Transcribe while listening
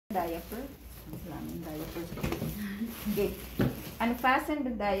Diaper. Okay. Unfasten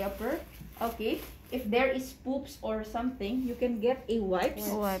the diaper. Okay. If there is poops or something, you can get a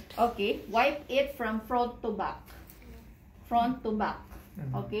wipes. Okay. Wipe it from front to back. Front to back.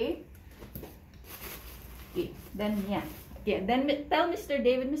 Okay. Okay. Then yeah. Okay. Then tell Mr.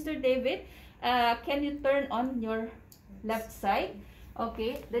 David. Mr. David, can you turn on your left side?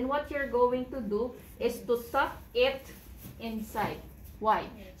 Okay. Then what you're going to do is to tuck it inside. Why?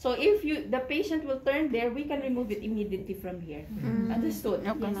 So if the patient will turn there, we can remove it immediately from here. Understood?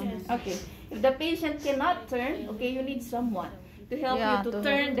 Okay. If the patient cannot turn, okay, you need someone to help you to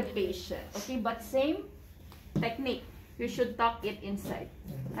turn the patient. Okay, but same technique. You should tuck it inside.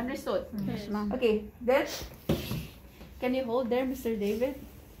 Understood? Yes, ma'am. Okay. Then, can you hold there, Mr. David?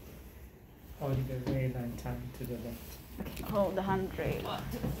 Hold the rail and turn to the left. Okay. Hold the handrail. 1,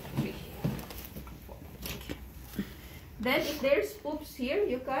 2, 3. Then if there's poops here,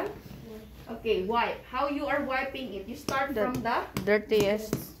 you can, okay, wipe. How you are wiping it? You start from the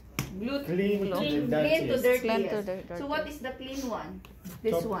dirtiest. Clean to dirtiest. Dirtiest. So what is the clean one?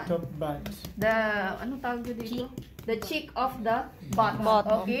 This one. Top butt. The, ano tawag dito? The cheek of the bottom.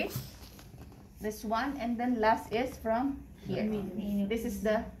 Okay? This one, and then last is from here. This is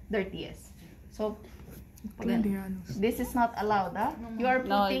the dirtiest. So, again, this is not allowed. Huh? You are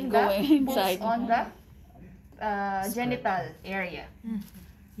putting the poops on the genital area.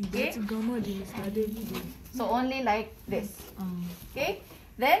 Okay? So only like this. Okay?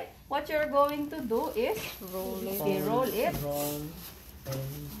 Then what you're going to do is roll it.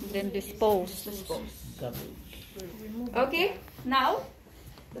 Then dispose. Okay? Now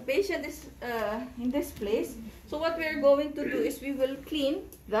the patient is in this place. So what we're going to do is we will clean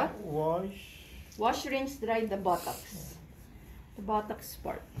the wash, rinse, dry the buttocks. The buttocks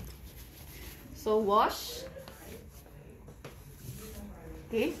part. So wash.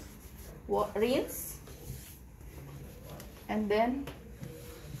 Okay, rinse, and then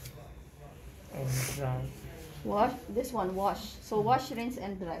dry. Wash. This one, wash. So wash, rinse,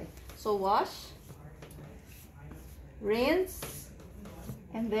 and dry. So wash, rinse,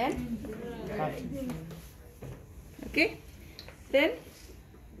 and then okay. Then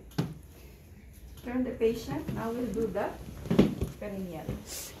turn the patient. Now we'll do the perineal.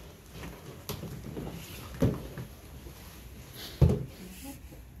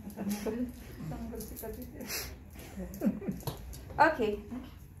 Okay.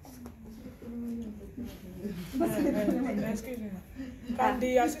 Excuse me. Can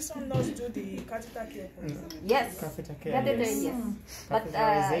the assistant nurse do the catheter care? Yes. Catheter care. Catheter, yes. But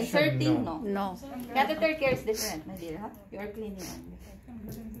inserting, no. Catheter care is different, my dear. Huh? You are cleaning.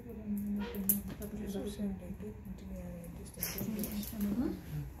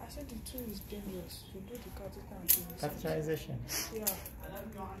 I said the two is dangerous. You do the catheter and do the Catheterization. Yeah.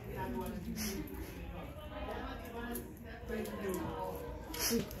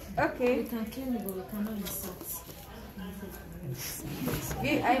 Okay. We can clean it, but we cannot insert.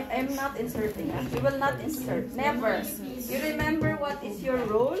 I'm not inserting. Huh? You will not insert. Never. You remember what is your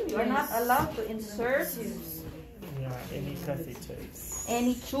role? You are not allowed to insert Any catheters.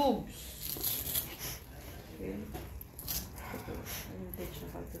 any tubes. Okay.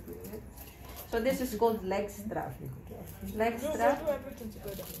 So this is called leg strap. Leg strap. Do everything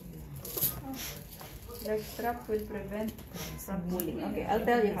together. Leg strap will prevent from pulling. Okay, I'll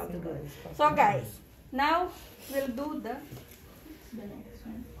tell you how to do it. So guys, now we'll do the next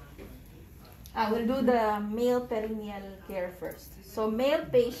one. We'll do the male perineal care first. So male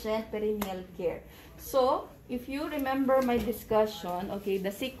patient perineal care. So if you remember my discussion, okay,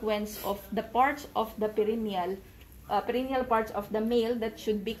 the sequence of the parts of the perineal parts of the male that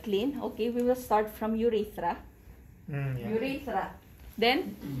should be clean. Okay, we will start from urethra. Urethra.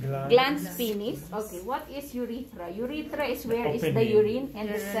 Then glans penis. Okay, what is urethra? Urethra is where is the urine and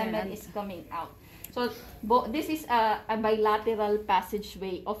the semen is coming out. So this is a bilateral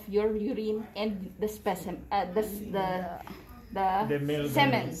passageway of your urine and the specimen, the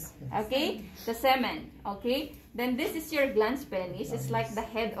semen. Okay, the semen. Okay, then this is your glans penis. It's like the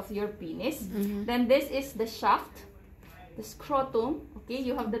head of your penis. Then this is the shaft, the scrotum. Okay,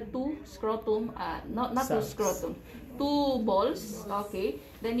 you have the two scrotum, not two scrotum, two balls. Okay,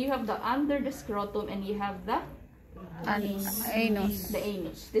 then you have the under the scrotum and you have the anus. The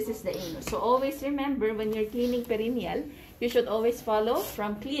anus. This is the anus. So always remember, when you're cleaning perineal, you should always follow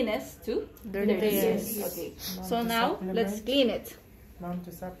from cleanest to dirtiest. Okay. So now let's clean it. Mom,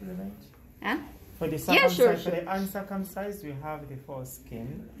 to supplement? Huh? For the circumcised, for the uncircumcised, we have the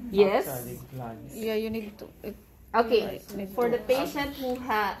foreskin. Yes. After the glands. Yeah, you need to. Okay. For the patient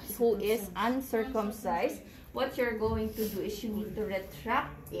who is uncircumcised, what you're going to do is you need to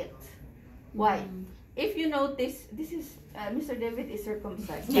retract it. Why? If you notice, this is Mr. David is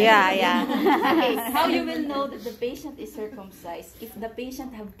circumcised. Yeah, yeah. Okay, how you will know that the patient is circumcised if the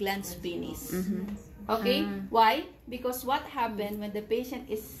patient have glans penis. Okay, why? Because what happened when the patient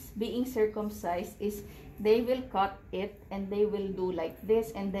is being circumcised is they will cut it and they will do like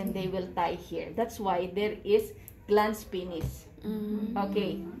this and then they will tie here. That's why there is glans penis.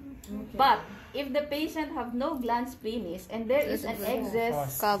 Okay, but if the patient have no glans penis and there is an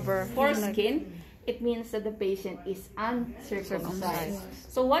excess Cover. foreskin, it means that the patient is uncircumcised.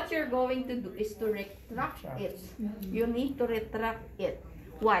 So what you're going to do is to retract it. You need to retract it.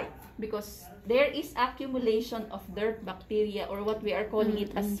 Why? Because there is accumulation of dirt, bacteria, or what we are calling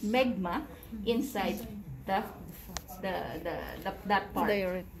it as megma inside that part.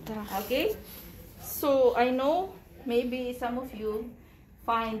 Okay? So I know maybe some of you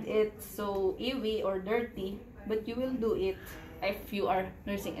find it so icky or dirty, but you will do it if you are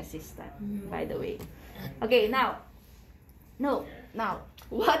nursing assistant, by the way. Okay, now,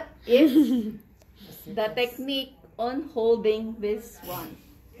 what is the technique on holding this one?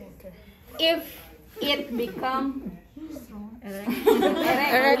 Okay. If it become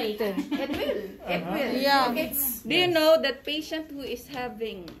erected, it will. Yeah. Okay. Do you know that patient who is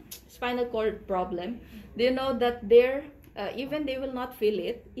having spinal cord problem, do you know that they're even they will not feel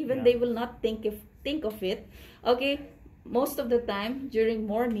it, even they will not think of it. Okay, most of the time during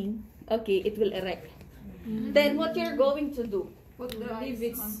morning, okay, it will erect. Then what you're going to do? Leave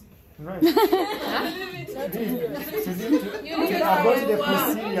it. Right. You avoid the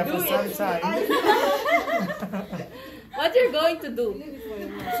procedure for some time. What you're going to do?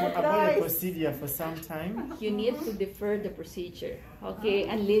 So avoid the procedure for some time. You need to defer the procedure, okay,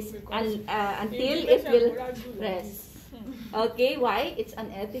 until it will rest. Okay, why? It's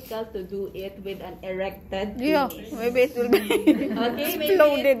unethical to do it with an erected Yeah, penis. maybe it will be Okay, maybe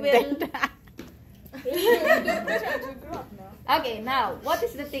exploded it will. then. Okay, now, what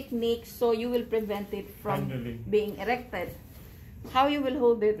is the technique so you will prevent it from Handling. being erected? How you will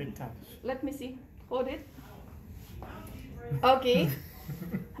hold it? With touch. Let me see. Hold it. Okay.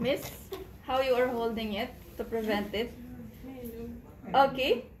 Miss, how you are holding it to prevent it?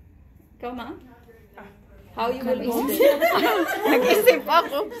 Okay. Come on. How you will hold it? Nag-isip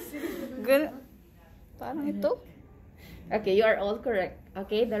ako. Parang ito. Okay, you are all correct.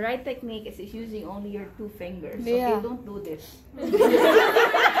 Okay, the right technique is using only your 2 fingers. Yeah. Okay, don't do this.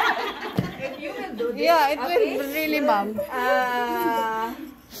 If you will do this, Yeah, it okay, will really, ma'am.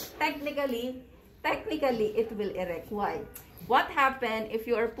 technically, it will erect. Why? What happened if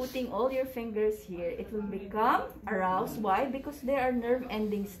you are putting all your fingers here? It will become aroused. Why? Because there are nerve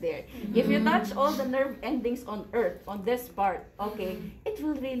endings there. If you touch all the nerve endings on earth, on this part, okay, it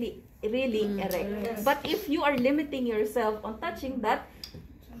will really erect. But if you are limiting yourself on touching that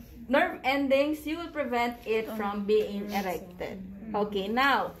nerve endings, you will prevent it from being erected. Okay,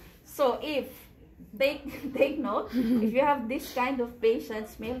 now, so if take note, if you have this kind of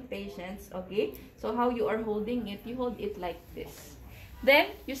patients, male patients, okay, so how you are holding it, you hold it like this. Then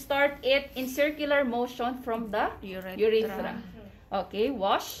you start it in circular motion from the urethra. Okay,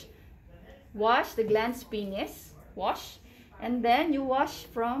 wash the glans penis, wash, and then you wash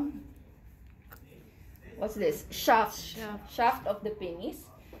from, what's this? Shaft of the penis.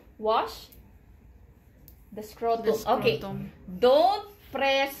 Wash the scrotum. Okay, don't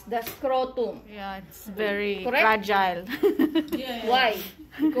press the scrotum. Yeah, it's very Correct? fragile. Why?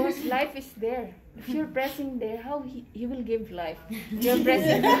 Because life is there. If you're pressing there, how he will give life? You're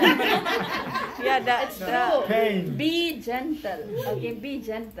pressing. Yeah, that's True. Pain. Be gentle. Okay, be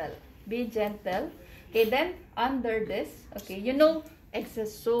gentle. Be gentle. Okay, then under this, okay, you know, excess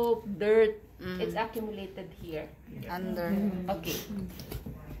soap, dirt, it's accumulated here. under. Okay.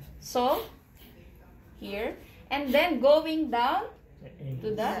 So, here. And then going down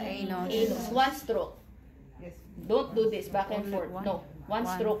to the anus. 1 stroke. Don't do this back and forth. No. One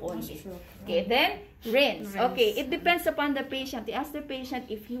stroke only. Okay, then rinse. Okay, it depends upon the patient. You ask the patient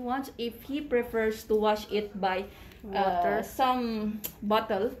if he prefers to wash it by Water. some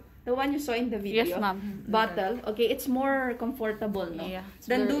bottle. The one you saw in the video. Yes, ma'am. Bottle. Okay, it's more comfortable, no? Yeah, it's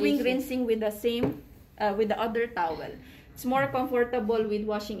Than very doing easy. rinsing with the same, with the other towel. It's more comfortable with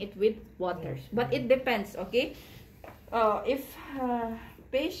washing it with water. But it depends, okay? If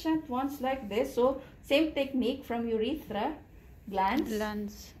patient wants like this, so same technique from urethra, glans,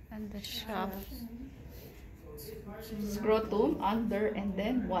 And the shaft. scrotum, under, and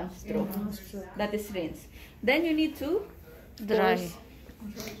then 1 stroke. That is rinse. Then you need to Dry.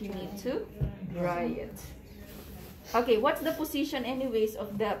 You need to dry it. Okay, what's the position anyways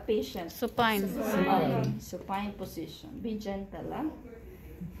of the patient? Supine. Okay, supine position. Be gentle, huh?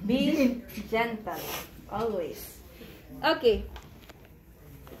 Be gentle. Always. Okay.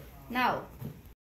 Now,